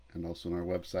and also on our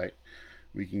website.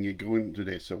 We can get going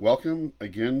today. So, welcome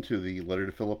again to the Letter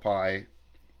to Philippi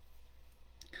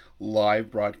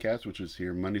live broadcast, which is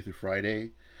here Monday through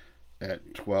Friday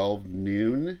at 12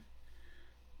 noon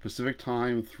Pacific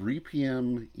Time, 3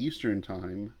 p.m. Eastern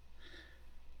Time,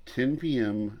 10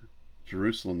 p.m.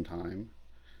 Jerusalem Time.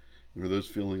 For those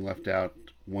feeling left out,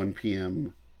 1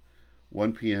 p.m.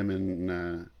 1 p.m.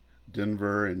 in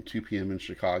Denver and 2 p.m. in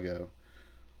Chicago.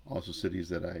 Also cities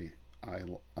that I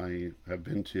have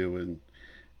been to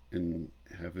and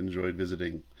have enjoyed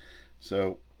visiting.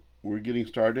 So we're getting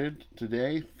started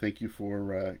today. Thank you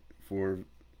for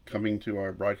coming to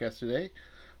our broadcast today.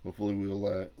 Hopefully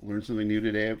we'll learn something new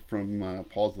today from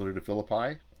Paul's letter to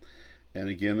Philippi. And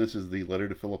again, this is the Letter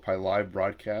to Philippi live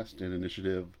broadcast and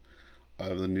initiative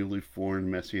of the newly formed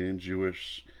Messianic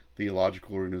Jewish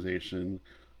theological organization,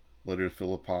 Letter to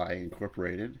Philippi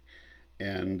Incorporated.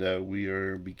 And we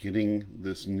are beginning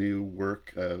this new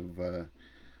work of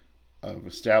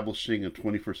establishing a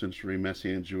 21st century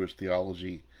Messianic Jewish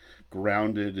theology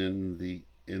grounded in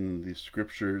the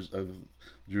scriptures of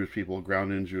Jewish people,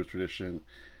 grounded in Jewish tradition,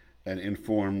 and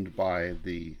informed by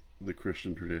the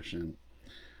Christian tradition.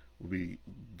 We'll be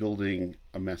building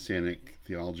a Messianic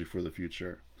theology for the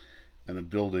future and a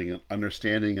building an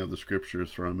understanding of the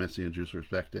scriptures from a Messianic Jewish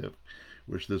perspective,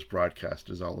 which this broadcast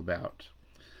is all about.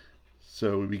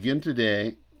 So we begin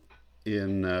today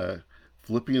in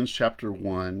Philippians chapter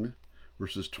 1,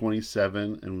 verses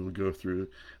 27, and we'll go through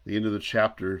the end of the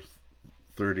chapter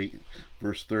 30,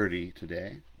 verse 30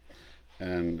 today.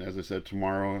 And as I said,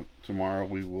 tomorrow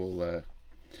we will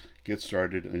get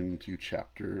started into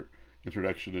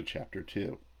introduction to chapter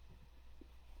 2.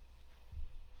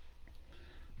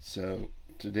 So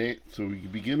we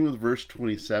begin with verse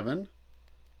 27,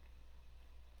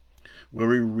 where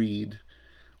we read,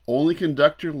 "Only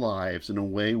conduct your lives in a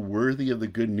way worthy of the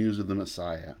good news of the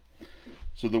Messiah,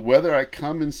 so that whether I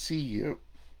come and see you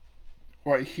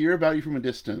or I hear about you from a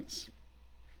distance,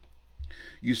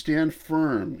 you stand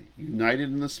firm, united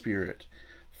in the Spirit,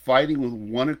 fighting with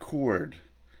one accord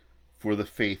for the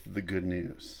faith of the good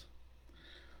news."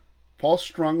 Paul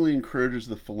strongly encourages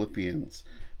the Philippians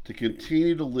to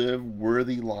continue to live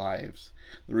worthy lives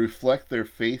that reflect their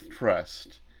faith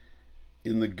trust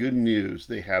in the good news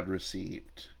they had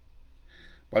received.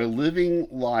 By living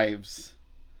lives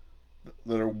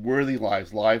that are worthy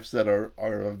lives that are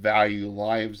of value,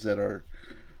 lives that are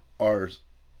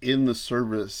in the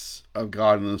service of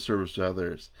God and in the service to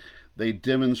others, they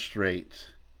demonstrate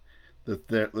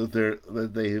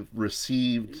that they've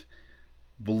received,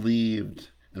 believed,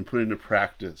 and put into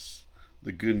practice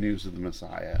the good news of the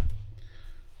Messiah.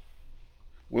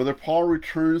 Whether Paul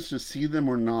returns to see them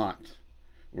or not,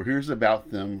 or hears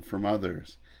about them from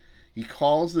others, he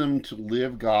calls them to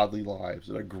live godly lives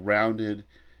that are grounded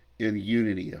in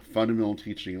unity, a fundamental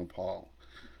teaching of Paul.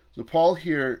 So Paul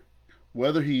here,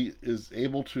 whether he is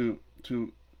able to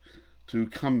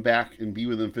come back and be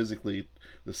with them physically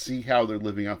to see how they're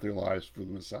living out their lives for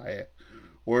the Messiah,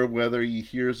 or whether he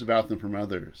hears about them from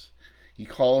others, he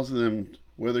calls them,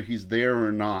 whether he's there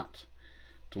or not,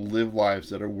 to live lives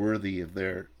that are worthy of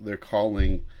their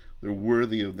calling, they're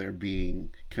worthy of their being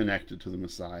connected to the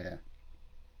Messiah.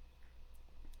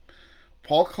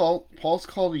 Paul's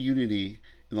call to unity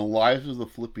in the lives of the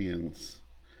Philippians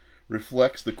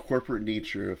reflects the corporate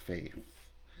nature of faith.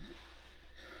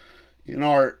 In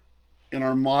our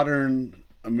modern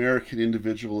American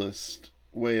individualist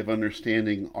way of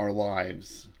understanding our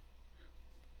lives,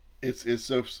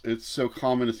 it's so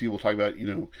common as people talk about,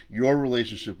 your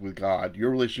relationship with God, your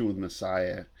relationship with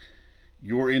Messiah,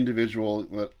 your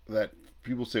individual, that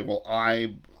people say, well,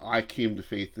 I came to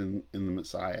faith in the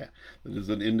Messiah. That is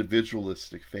an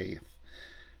individualistic faith.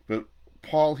 But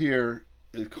Paul here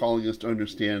is calling us to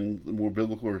understand the more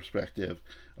biblical perspective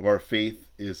of our faith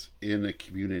is in a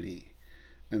community,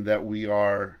 and that we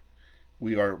are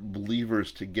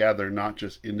believers together, not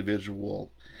just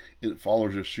individual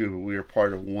followers of Yeshua, but we are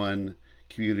part of one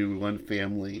community, one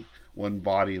family, one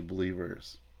body of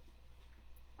believers.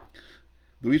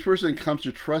 Though each person comes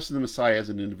to trust in the Messiah as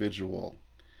an individual,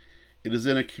 it is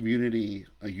in a community,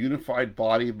 a unified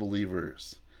body of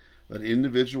believers, that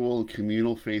individual and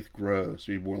communal faith grows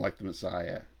to be more like the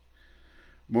Messiah.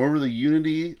 Moreover, the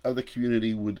unity of the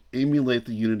community would emulate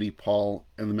the unity of Paul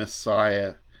and the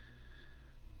Messiah,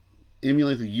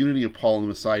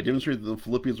 demonstrate that the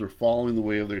Philippians were following the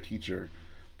way of their teacher,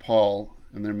 Paul,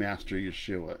 and their master,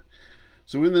 Yeshua.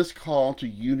 So in this call to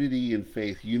unity in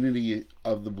faith, unity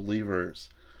of the believers,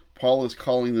 Paul is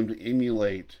calling them to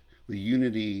emulate the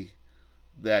unity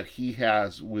that he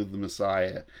has with the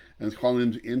Messiah, and is calling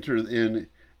them to enter in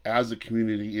as a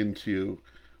community into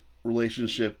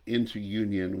relationship into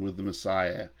union with the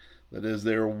Messiah. That is,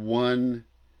 they're one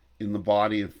in the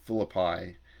body of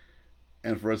Philippi,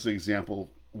 and for us,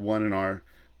 example, one in our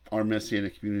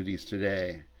messianic communities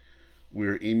today.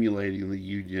 We're emulating the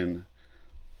union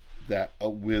that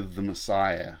with the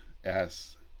Messiah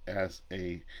as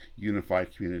a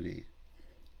unified community.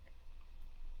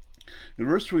 In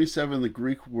verse 27, the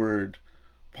Greek word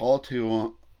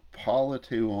politeomai,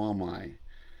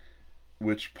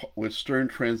 which Stern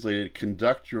translated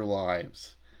 "conduct your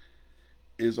lives,"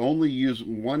 is only used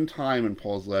one time in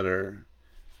Paul's letters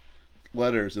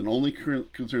and only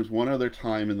concerns one other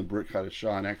time in the Brit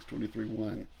Hadashah in Acts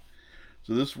 23:1.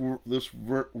 So this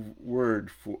word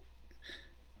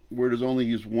is only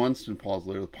used once in Paul's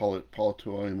letter,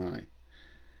 politeomai.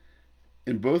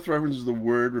 In both references, the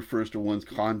word refers to one's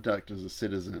conduct as a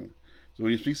citizen. So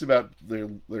when he speaks about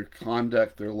their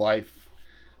conduct, their life,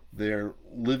 their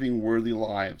living worthy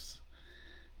lives,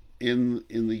 in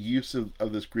the use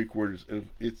of this Greek word,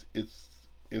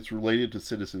 it's related to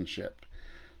citizenship.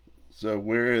 So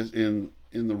whereas in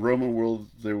the Roman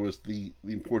world there was the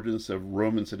importance of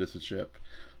Roman citizenship,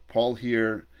 Paul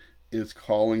here is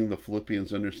calling the Philippians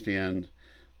to understand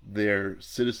their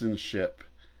citizenship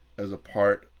as a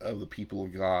part of the people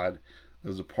of God,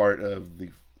 as a part of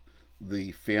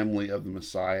the family of the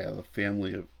Messiah, the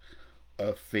family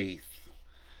of faith.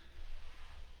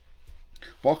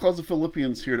 Paul calls the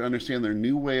Philippians here to understand their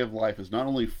new way of life as not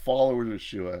only followers of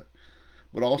Yeshua,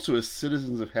 but also as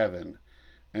citizens of heaven,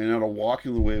 and now to walk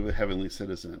in the way of a heavenly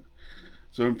citizen.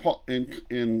 So in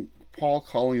Paul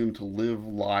calling them to live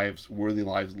lives, worthy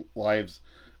lives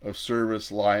of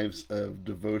service, lives of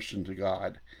devotion to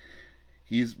God,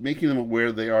 he's making them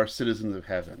aware they are citizens of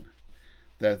heaven,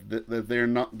 that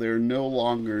they're no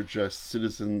longer just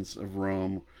citizens of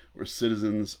Rome or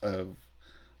citizens of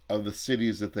the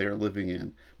cities that they are living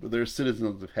in, but they're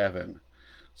citizens of heaven.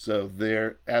 So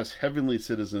they're, as heavenly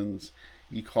citizens,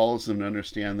 he calls them to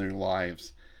understand their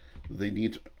lives. They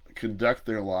need to conduct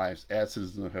their lives as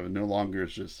citizens of heaven, no longer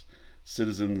as just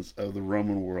citizens of the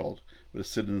Roman world, but as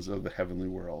citizens of the heavenly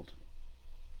world.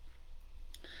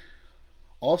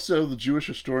 Also, the Jewish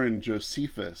historian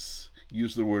Josephus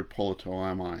used the word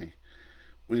politeomai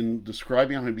when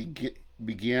describing how he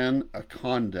began a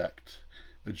conduct,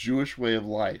 a Jewish way of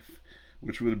life,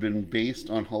 which would have been based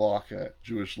on halakha,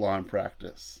 Jewish law and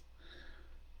practice.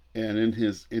 And in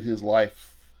his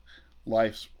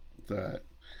life's that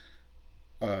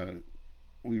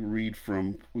we read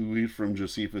from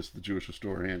Josephus, the Jewish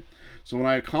historian. So when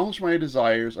I accomplished my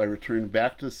desires, I returned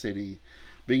back to the city,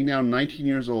 being now 19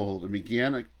 years old, and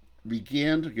began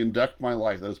to conduct my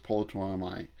life, that is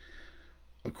politeomai,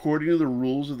 according to the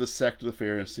rules of the sect of the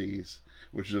Pharisees,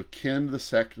 which is akin to the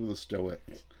sect of the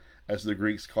Stoics, as the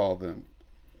Greeks call them.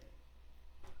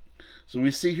 So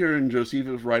we see here in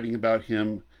Josephus writing about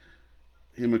him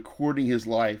according his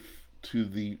life to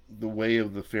the way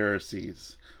of the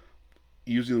Pharisees,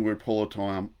 using the word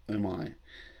politeomai.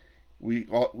 We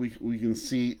can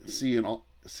see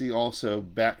also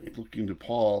back looking to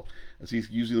Paul as he's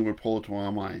using the word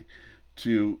politeomai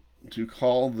to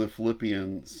call the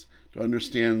Philippians to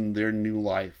understand their new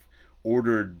life,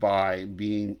 ordered by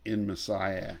being in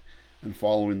Messiah and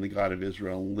following the God of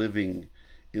Israel, living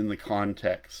in the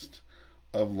context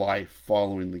of life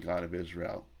following the God of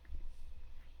Israel.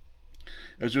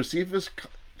 As Josephus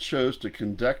chose to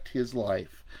conduct his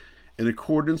life in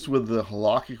accordance with the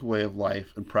halakhic way of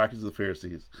life and practice of the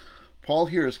Pharisees, Paul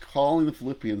here is calling the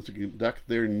Philippians to conduct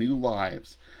their new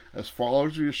lives as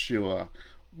followers of Yeshua,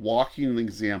 walking in the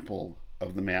example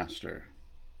of the Master.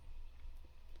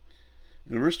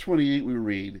 In verse 28 we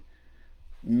read,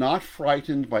 "Not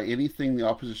frightened by anything the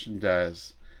opposition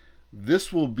does,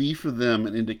 this will be for them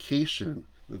an indication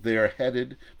that they are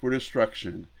headed for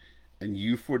destruction and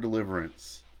you for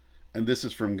deliverance, and this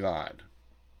is from God."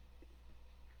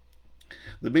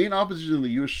 The main opposition of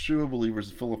the Yeshua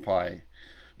believers in Philippi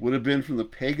would have been from the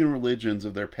pagan religions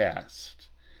of their past.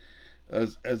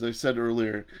 As I said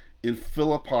earlier, in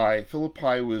Philippi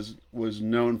was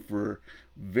known for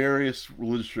various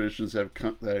religious traditions that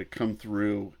had come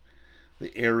through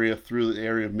the area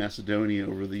of Macedonia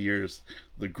over the years.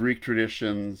 The Greek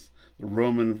traditions, the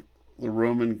Roman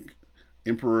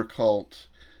emperor cult,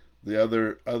 the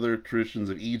other traditions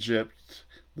of Egypt,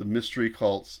 the mystery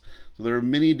cults. So there are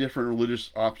many different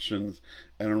religious options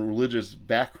and religious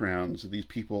backgrounds that these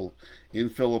people in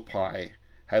Philippi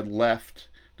had left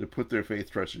to put their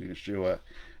faith trust in Yeshua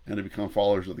and to become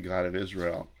followers of the God of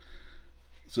Israel.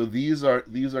 So these are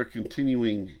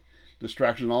continuing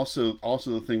distractions.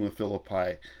 Also the thing with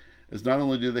Philippi is not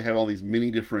only do they have all these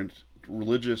many different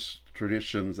religious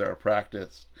traditions that are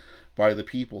practiced, by the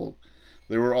people.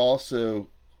 They were also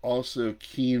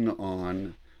keen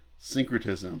on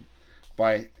syncretism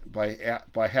by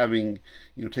having,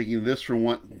 taking this from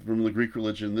the Greek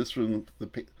religion, this from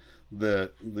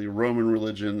the Roman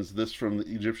religions, this from the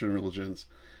Egyptian religions,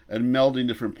 and melding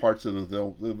different parts of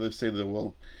them. They'll say that,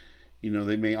 well,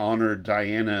 they may honor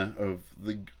Diana of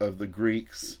the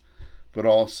Greeks, but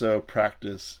also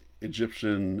practice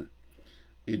Egyptian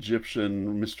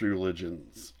mystery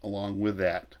religions along with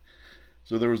that.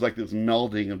 So there was like this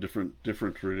melding of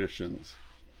different traditions.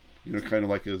 Kind of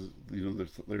like as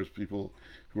there's people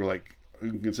who are like,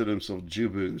 who consider themselves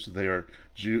Jubus. They're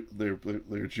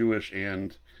Jewish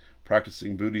and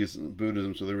practicing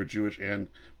Buddhism. So they were Jewish and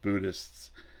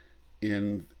Buddhists.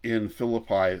 In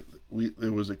Philippi,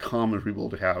 it was a common for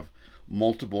people to have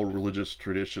multiple religious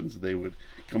traditions they would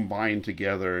combine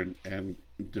together in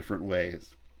different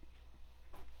ways.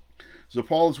 So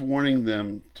Paul is warning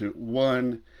them to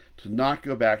not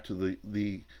go back to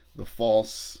the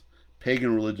false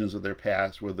pagan religions of their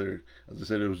past, whether, as I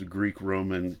said, it was Greek,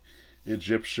 Roman,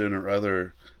 Egyptian, or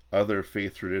other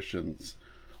faith traditions,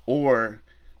 or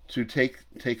to take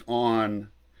on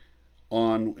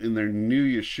in their new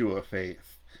Yeshua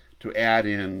faith, to add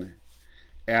in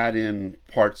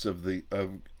parts of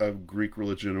Greek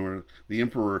religion or the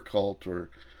emperor cult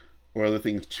or other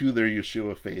things to their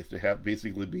Yeshua faith, to have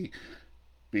basically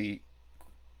be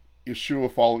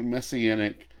Yeshua following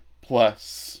Messianic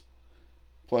plus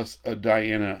a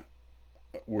Diana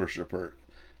worshiper,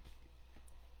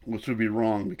 which would be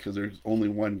wrong because there's only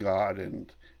one God,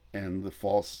 and the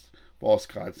false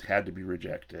gods had to be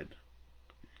rejected.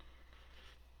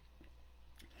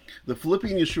 The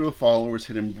Philippian Yeshua followers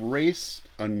had embraced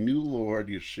a new Lord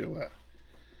Yeshua,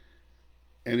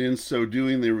 and in so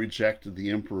doing, they rejected the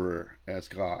emperor as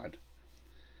God,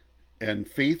 and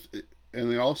they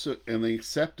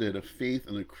accepted a faith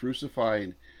in a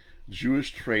crucified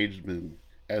Jewish tradesman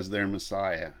as their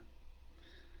Messiah.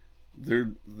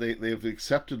 They have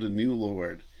accepted a new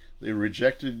Lord. They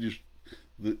rejected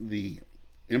the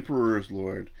emperor's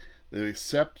Lord. They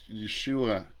accept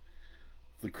Yeshua,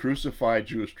 the crucified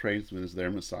Jewish tradesman, as their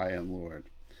Messiah and Lord.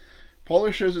 Paul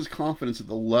shows his confidence that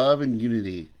the love and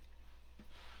unity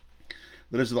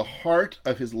that is the heart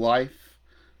of his life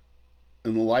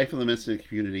and the life of the Messianic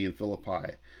community in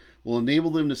Philippi will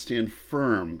enable them to stand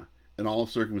firm in all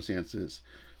circumstances,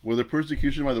 whether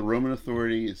persecution by the Roman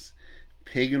authorities,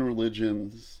 pagan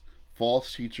religions,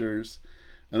 false teachers,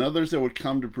 and others that would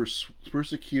come to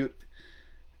persecute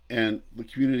and the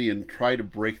community and try to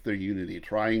break their unity,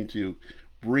 trying to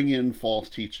bring in false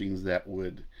teachings that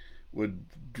would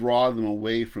draw them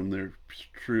away from their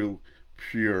true,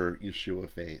 pure Yeshua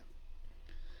faith.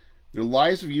 Their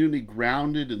lives of unity,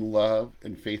 grounded in love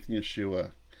and faith in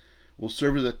Yeshua, will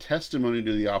serve as a testimony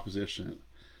to the opposition,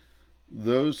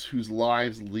 those whose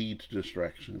lives lead to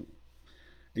destruction.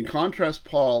 In contrast,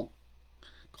 Paul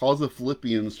calls the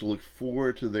Philippians to look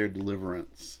forward to their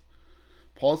deliverance.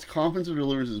 Paul's confidence of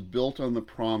deliverance is built on the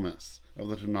promise of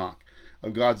the Tanakh,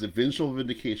 of God's eventual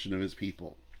vindication of his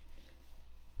people.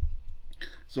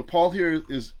 So Paul here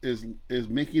is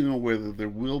making them aware that there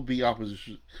will be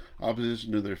opposition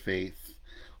to their faith,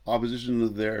 opposition to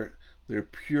their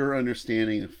pure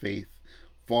understanding of faith,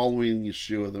 following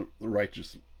Yeshua,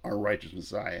 our righteous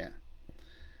Messiah,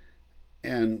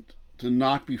 and to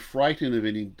not be frightened of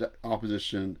any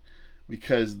opposition,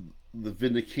 because the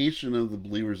vindication of the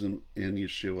believers in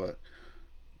Yeshua,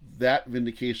 that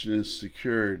vindication is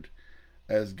secured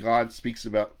as God speaks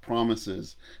about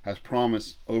promises, has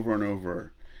promised over and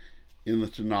over in the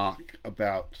Tanakh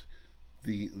about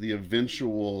the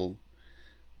eventual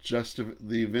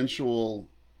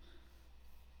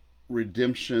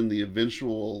redemption, the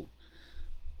eventual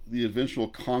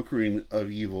conquering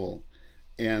of evil,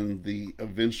 and the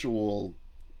eventual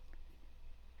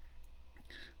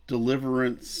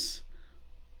deliverance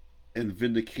and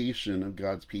vindication of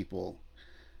God's people.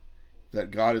 That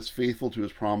God is faithful to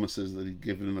his promises that he's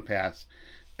given in the past.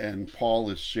 And Paul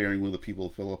is sharing with the people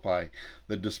of Philippi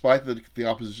that despite the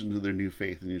opposition to their new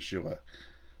faith in Yeshua,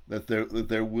 that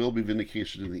there will be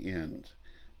vindication in the end.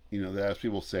 That, as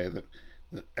people say, that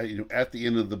at the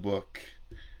end of the book,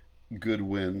 good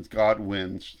wins, God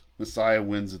wins, Messiah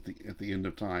wins at the end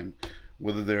of time.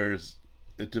 Whether there's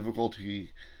a difficulty,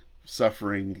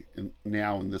 suffering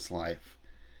now in this life,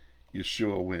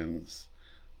 Yeshua wins.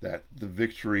 That the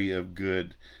victory of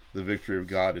good, the victory of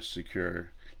God is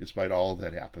secure, despite all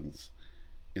that happens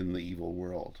in the evil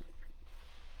world.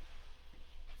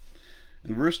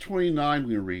 In verse 29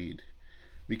 we read,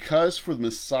 "Because for the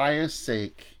Messiah's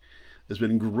sake has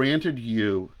been granted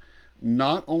you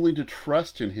not only to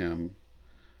trust in him,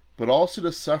 but also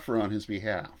to suffer on his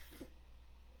behalf.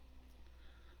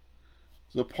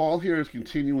 So Paul here is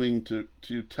continuing to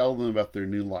tell them about their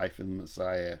new life in the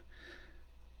Messiah,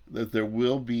 that there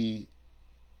will be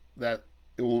that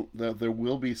there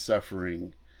will be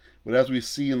suffering, but as we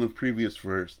see in the previous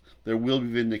verse, there will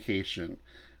be vindication.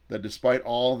 That despite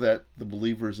all that the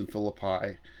believers in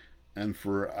Philippi and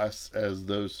for us as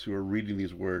those who are reading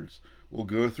these words will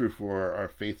go through for our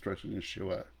faith trust in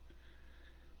Yeshua,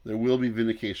 there will be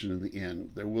vindication in the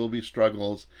end. There will be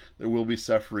struggles. There will be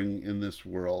suffering in this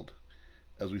world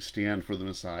as we stand for the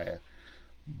Messiah.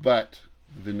 But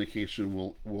vindication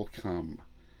will come.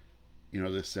 You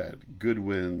know, this said, good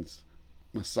wins,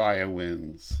 Messiah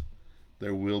wins.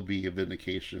 There will be a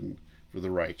vindication for the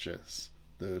righteous,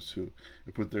 those who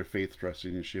put their faith trust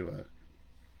in Yeshua.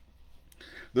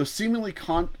 Though seemingly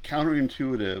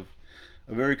counterintuitive,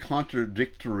 a very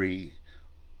contradictory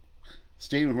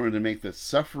statement we're going to make, that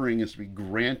suffering is to be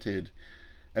granted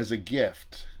as a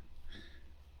gift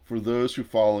for those who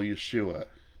follow Yeshua.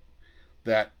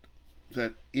 That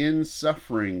in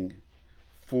suffering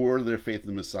for their faith in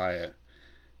the Messiah,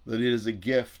 that it is a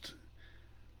gift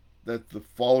that the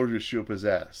followers of Yeshua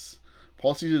possess.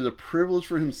 Paul sees it as a privilege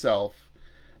for himself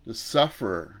to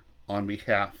suffer on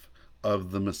behalf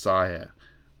of the Messiah,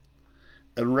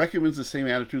 and recommends the same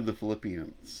attitude of the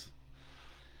Philippians.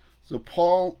 So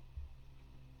Paul,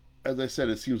 as I said,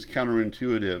 it seems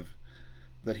counterintuitive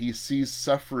that he sees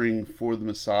suffering for the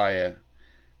Messiah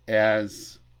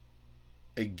as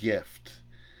a gift,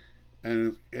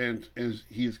 and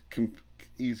he's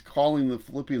calling the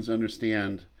Philippians to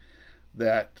understand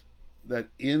that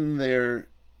in their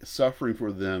suffering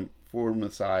for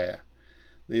Messiah,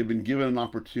 they have been given an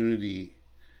opportunity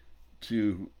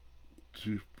to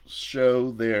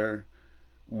show their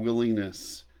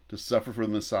willingness to suffer for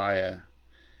the Messiah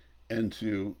and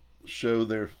to show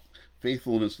their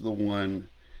faithfulness to the one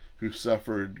who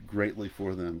suffered greatly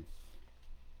for them.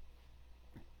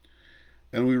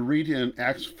 And we read in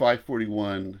Acts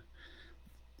 5:41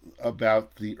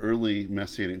 about the early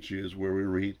Messianic Jews, where we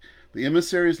read, the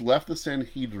emissaries left the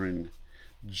Sanhedrin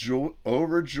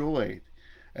overjoyed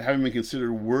at having been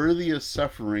considered worthy of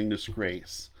suffering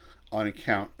disgrace on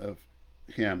account of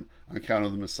him, on account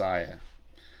of the Messiah.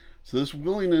 So this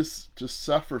willingness to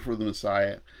suffer for the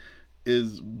Messiah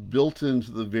is built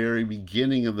into the very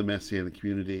beginning of the Messianic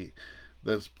community.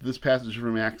 This passage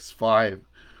from Acts 5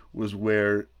 was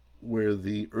where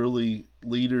the early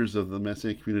leaders of the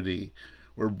Messianic community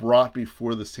were brought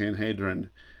before the Sanhedrin,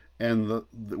 and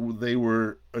they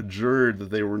were adjured that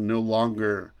they were no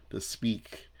longer to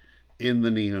speak in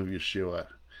the name of Yeshua,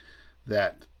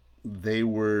 that they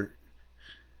were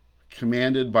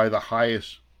commanded by the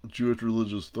highest Jewish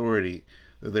religious authority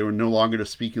that they were no longer to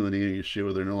speak in the name of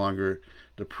Yeshua. They're no longer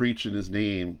to preach in his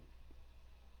name.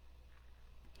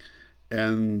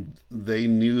 And they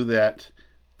knew that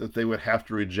they would have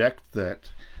to reject that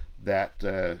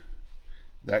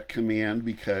command,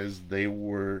 because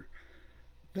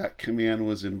that command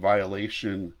was in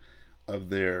violation of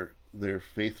their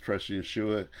faith trust in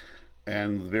Yeshua,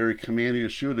 and the very command of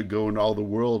Yeshua to go into all the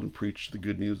world and preach the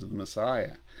good news of the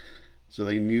Messiah. So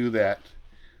they knew that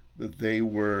they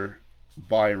were,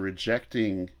 by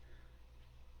rejecting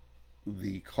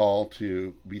the call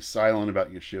to be silent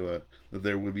about Yeshua, that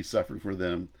there would be suffering for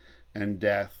them and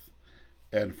death,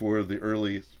 and for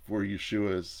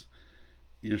Yeshua's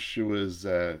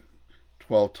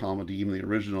 12 Talmudim,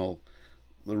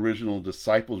 the original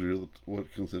disciples,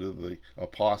 what considered the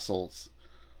apostles,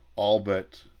 all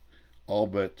but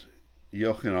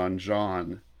Yochanan,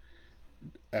 John,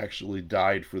 actually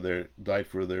died for their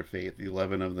faith. The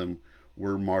 11 of them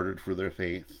were martyred for their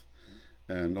faith,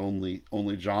 and only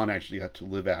John actually got to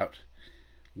live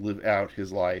out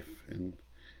his life, and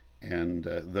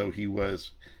though he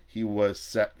was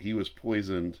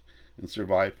poisoned and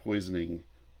survived poisoning,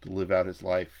 to live out his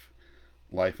life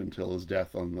until his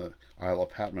death on the Isle of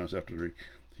Patmos after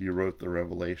he wrote the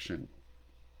Revelation.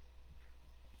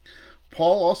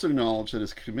 Paul also acknowledged that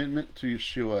his commitment to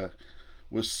Yeshua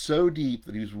was so deep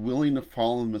that he was willing to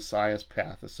follow the Messiah's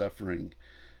path of suffering,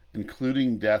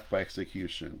 including death by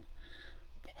execution.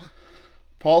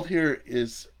 Paul here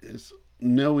is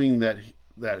knowing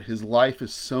that his life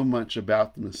is so much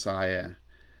about the Messiah,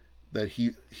 that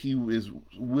he is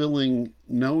willing,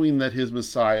 knowing that his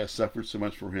Messiah suffered so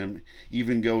much for him,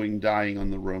 even dying on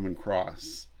the Roman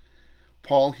cross.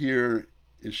 Paul here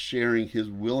is sharing his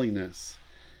willingness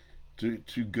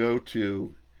to go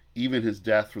to even his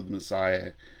death for the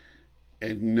Messiah,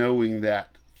 and knowing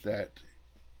that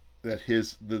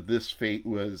this fate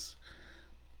was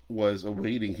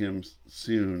awaiting him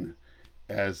soon,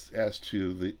 as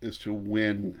to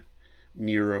win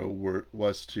Nero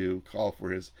was to call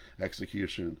for his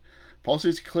execution. Paul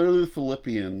says clearly to the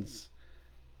Philippians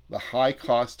the high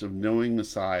cost of knowing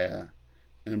Messiah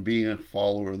and being a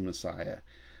follower of the Messiah,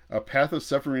 a path of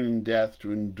suffering and death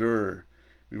to endure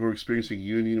before experiencing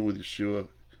union with Yeshua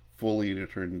fully in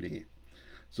eternity.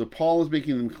 So Paul is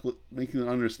making them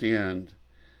understand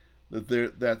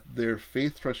that their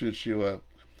faith trust in Yeshua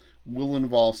will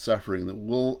involve suffering, that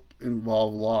will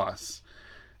involve loss,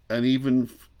 and even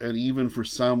for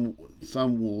some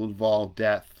will involve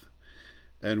death.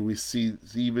 And we see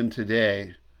even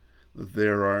today that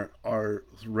there are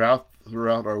throughout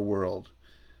our world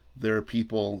there are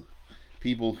people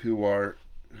who are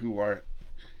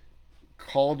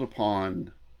called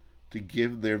upon to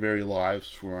give their very lives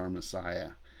for our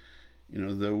Messiah.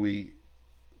 Though we'd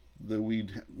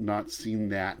not seen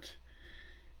that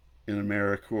in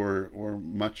America or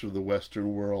much of the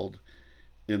Western world,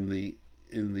 in the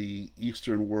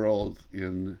Eastern world,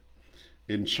 in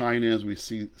China, as we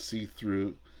see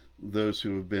through those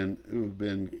who have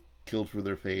been killed for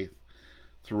their faith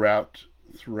throughout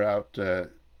throughout uh,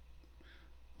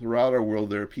 throughout our world.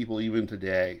 There are people even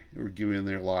today who are giving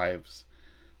their lives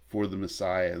for the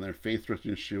Messiah, and their faith trust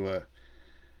in Yeshua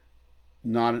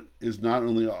not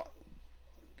only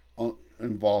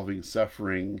involving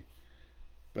suffering,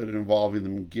 but involving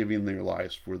them giving their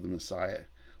lives for the Messiah.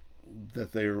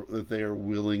 That they are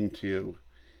willing to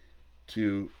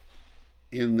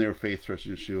in their faith trust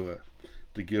in Yeshua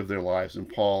to give their lives. And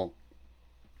Paul,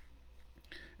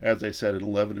 as I said, in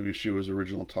 11 of Yeshua's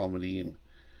original Talmudim,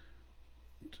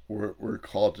 were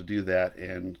called to do that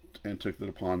and took that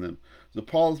upon them. So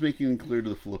Paul is making it clear to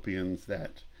the Philippians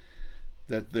that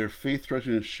their faith trust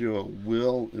in Yeshua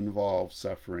will involve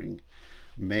suffering,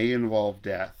 may involve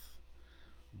death,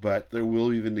 but there will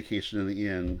be vindication in the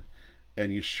end,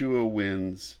 and Yeshua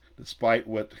wins despite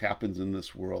what happens in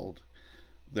this world.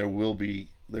 There will be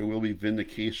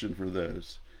vindication for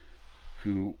those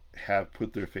who have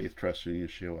put their faith trust in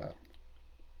Yeshua.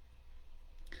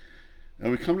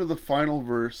 And we come to the final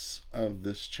verse of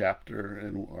this chapter,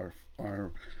 and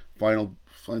our final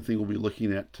thing we'll be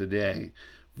looking at today.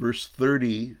 Verse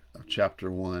 30 of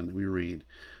chapter 1, we read,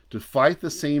 "To fight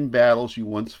the same battles you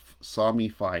once saw me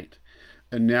fight,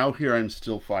 and now here I'm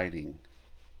still fighting."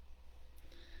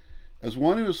 As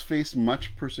one who has faced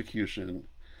much persecution,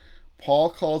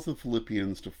 Paul calls the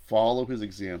Philippians to follow his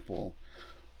example,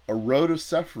 a road of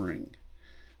suffering,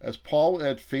 as Paul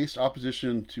had faced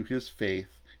opposition to his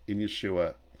faith in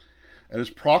Yeshua. At his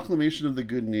proclamation of the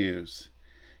good news,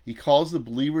 he calls the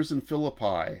believers in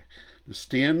Philippi to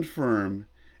stand firm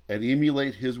and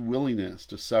emulate his willingness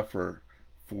to suffer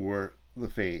for the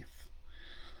faith.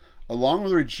 Along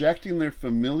with rejecting their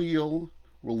familial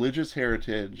religious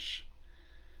heritage,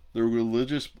 the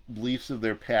religious beliefs of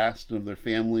their past, of their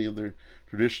family, of their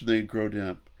tradition they'd grown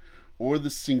up, or the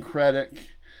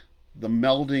syncretic, the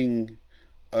melding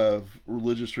of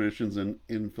religious traditions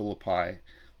in Philippi,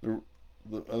 the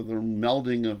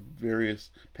melding of various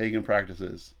pagan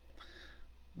practices.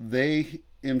 They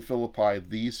in Philippi,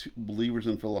 these believers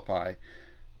in Philippi,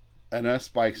 and us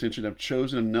by extension, have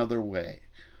chosen another way,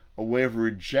 a way of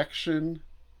rejection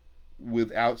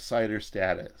with outsider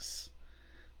status.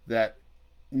 That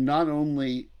not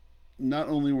only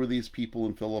were these people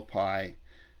in Philippi,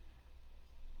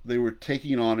 they were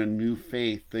taking on a new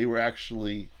faith. They were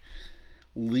actually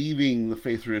leaving the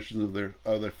faith traditions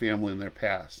of their family and their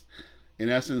past. In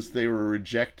essence, they were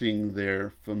rejecting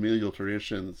their familial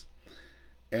traditions,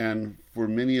 and for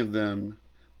many of them,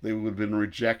 they would have been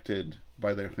rejected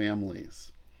by their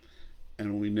families.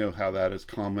 And we know how that is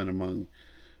common among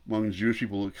Jewish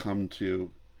people who come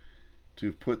to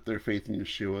put their faith in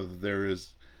Yeshua. There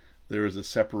is a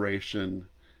separation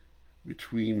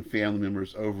between family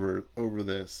members over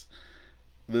this.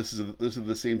 This is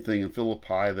the same thing in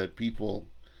Philippi, that people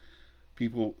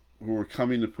who were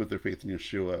coming to put their faith in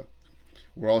Yeshua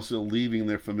were also leaving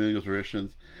their familial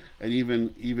traditions, and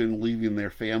even leaving their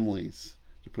families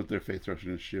to put their faith trust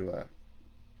in Yeshua.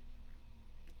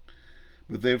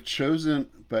 But they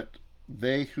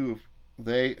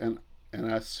and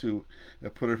us who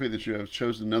have put our faith in Yeshua have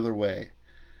chosen another way,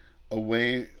 a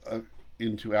way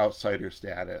into outsider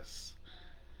status.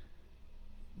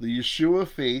 The Yeshua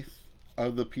faith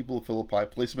of the people of Philippi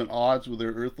placed them at odds with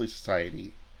their earthly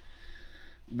society,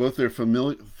 both their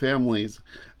families,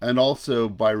 and also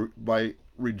by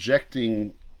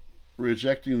rejecting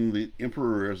the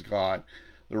emperor as God.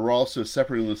 They were also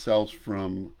separating themselves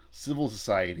from civil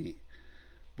society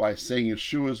by saying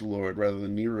Yeshua is Lord rather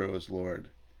than Nero is Lord.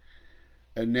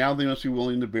 And now they must be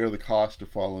willing to bear the cost of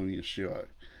following Yeshua.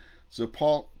 So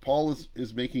Paul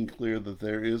is making clear that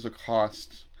there is a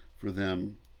cost for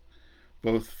them,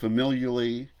 both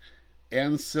familially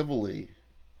and civilly,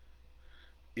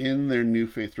 in their new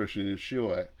faith trust in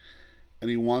Yeshua. And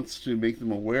he wants to make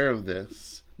them aware of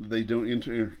this. They don't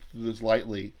enter this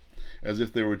lightly, as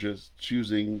if they were just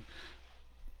choosing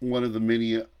one of the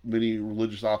many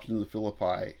religious options of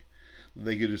Philippi.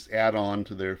 They could just add on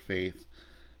to their faith.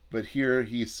 But here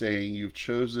he's saying, you've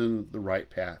chosen the right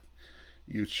path.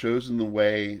 You've chosen the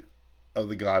way of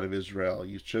the God of Israel.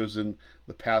 You've chosen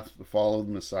the path to follow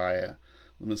the Messiah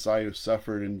who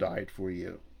suffered and died for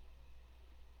you.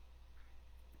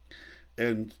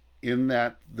 And in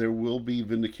that, there will be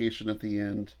vindication at the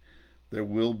end. There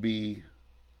will be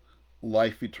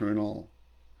life eternal,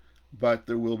 but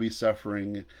there will be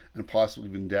suffering and possibly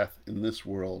even death in this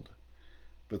world.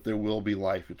 But there will be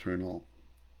life eternal.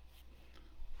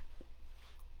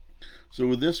 So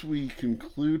with this, we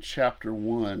conclude chapter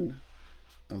 1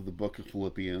 of the book of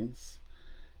Philippians,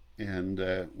 and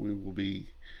we will be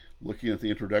looking at the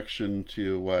introduction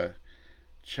to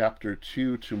chapter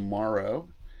 2 tomorrow,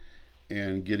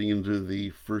 and getting into the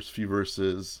first few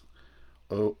verses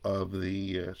of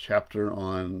the chapter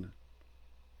on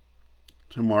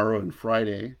tomorrow and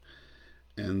Friday,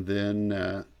 and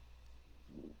then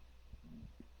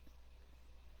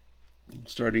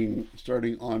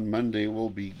starting on Monday, we'll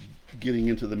be getting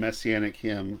into the Messianic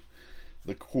hymn,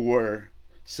 the core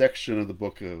section of the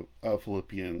book of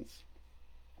Philippians,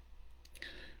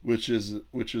 which is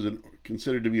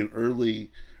considered to be an early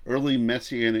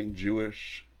Messianic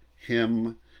Jewish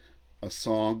hymn, a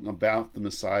song about the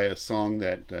Messiah, a song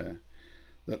that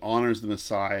honors the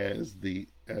Messiah as the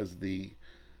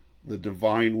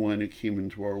divine one who came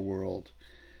into our world.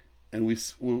 And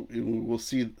we'll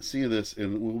see this,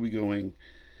 and we will be going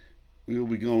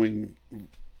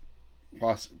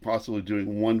possibly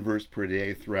doing one verse per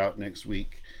day throughout next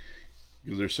week,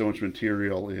 because there's so much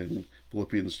material in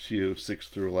Philippians 2, 6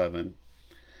 through 11.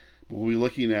 But we'll be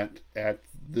looking at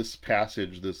this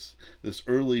passage, this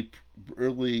early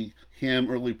hymn,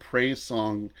 early praise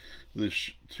song to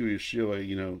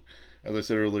Yeshua. As I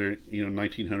said earlier,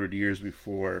 1900 years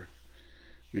before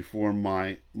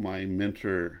my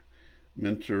mentor,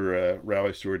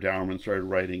 Rabbi Stuart Dowerman, started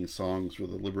writing songs for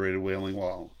the Liberated Wailing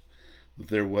Wall.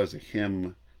 There was a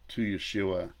hymn to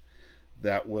Yeshua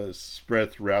that was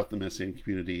spread throughout the Messianic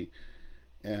community,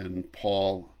 and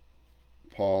Paul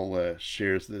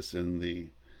shares this in the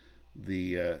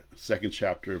second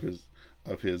chapter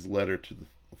of his letter to the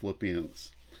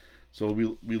Philippians. So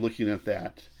we'll be looking at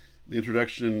that, the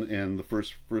introduction and the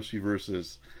first few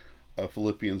verses of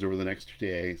Philippians over the next 2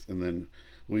 days, and then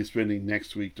we'll be spending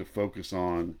next week to focus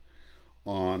on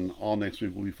all next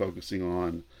week. We'll be focusing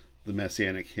on the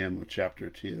Messianic hymn of chapter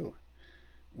 2,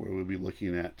 where we'll be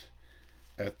looking at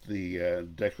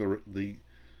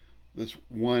this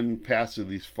one passage,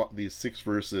 these 6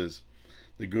 verses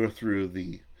that go through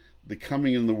the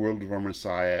coming in the world of our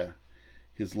Messiah,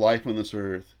 his life on this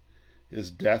earth, his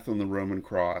death on the Roman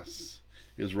cross,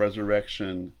 his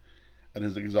resurrection, and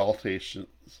his exaltation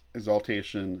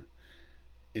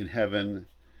in heaven,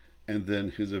 and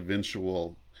then his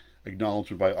eventual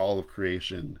acknowledgement by all of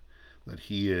creation that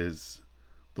he is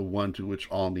the one to which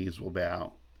all knees will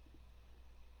bow.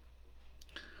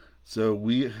 So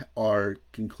we are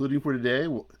concluding for today.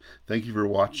 Thank you for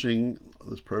watching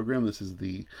this program. This is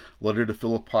the Letter to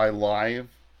Philippi live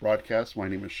broadcast. My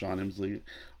name is Sean Emsley.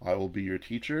 I will be your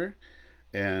teacher.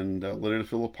 And Letter to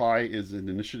Philippi is an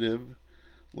initiative.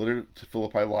 Letter to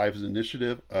Philippi Live is an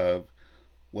initiative of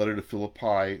Letter to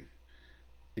Philippi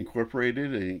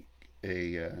Incorporated,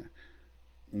 a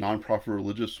nonprofit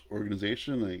religious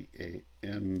organization,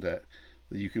 and that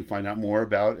you can find out more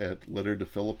about at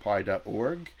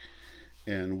lettertophilippi.org.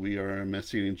 And we are a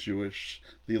Messianic Jewish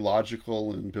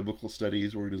theological and biblical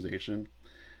studies organization.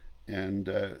 And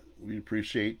we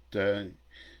appreciate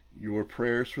your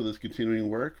prayers for this continuing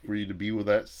work, for you to be with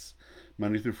us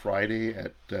Monday through Friday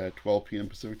at 12 p.m.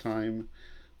 Pacific Time,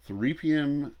 3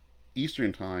 p.m.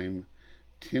 Eastern Time,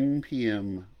 10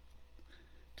 p.m.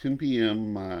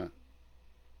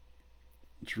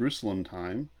 Jerusalem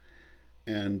time,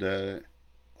 and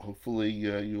hopefully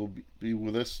you'll be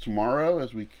with us tomorrow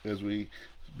as we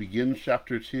begin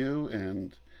chapter 2,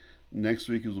 and next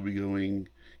week as we'll be going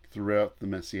throughout the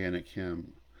Messianic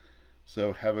hymn.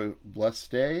 So have a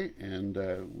blessed day, and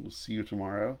we'll see you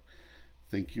tomorrow.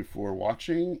 Thank you for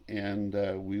watching, and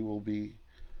we will be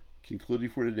concluding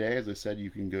for today. As I said, you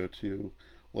can go to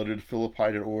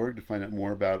lettertophilippi.org to find out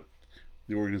more about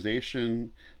the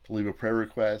organization, to leave a prayer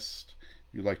request.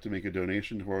 If you'd like to make a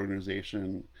donation to our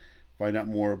organization, find out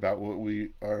more about what we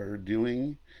are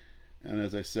doing. And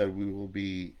as I said, we will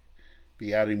be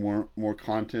be adding more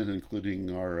content, including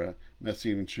our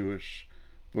Messianic Jewish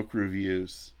book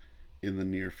reviews in the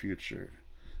near future.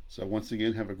 So once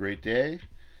again, have a great day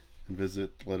and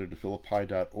visit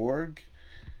lettertophilippi.org.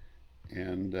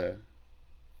 And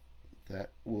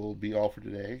that will be all for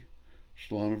today.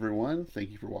 Shalom, everyone. Thank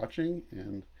you for watching,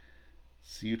 and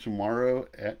see you tomorrow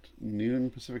at noon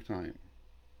Pacific time.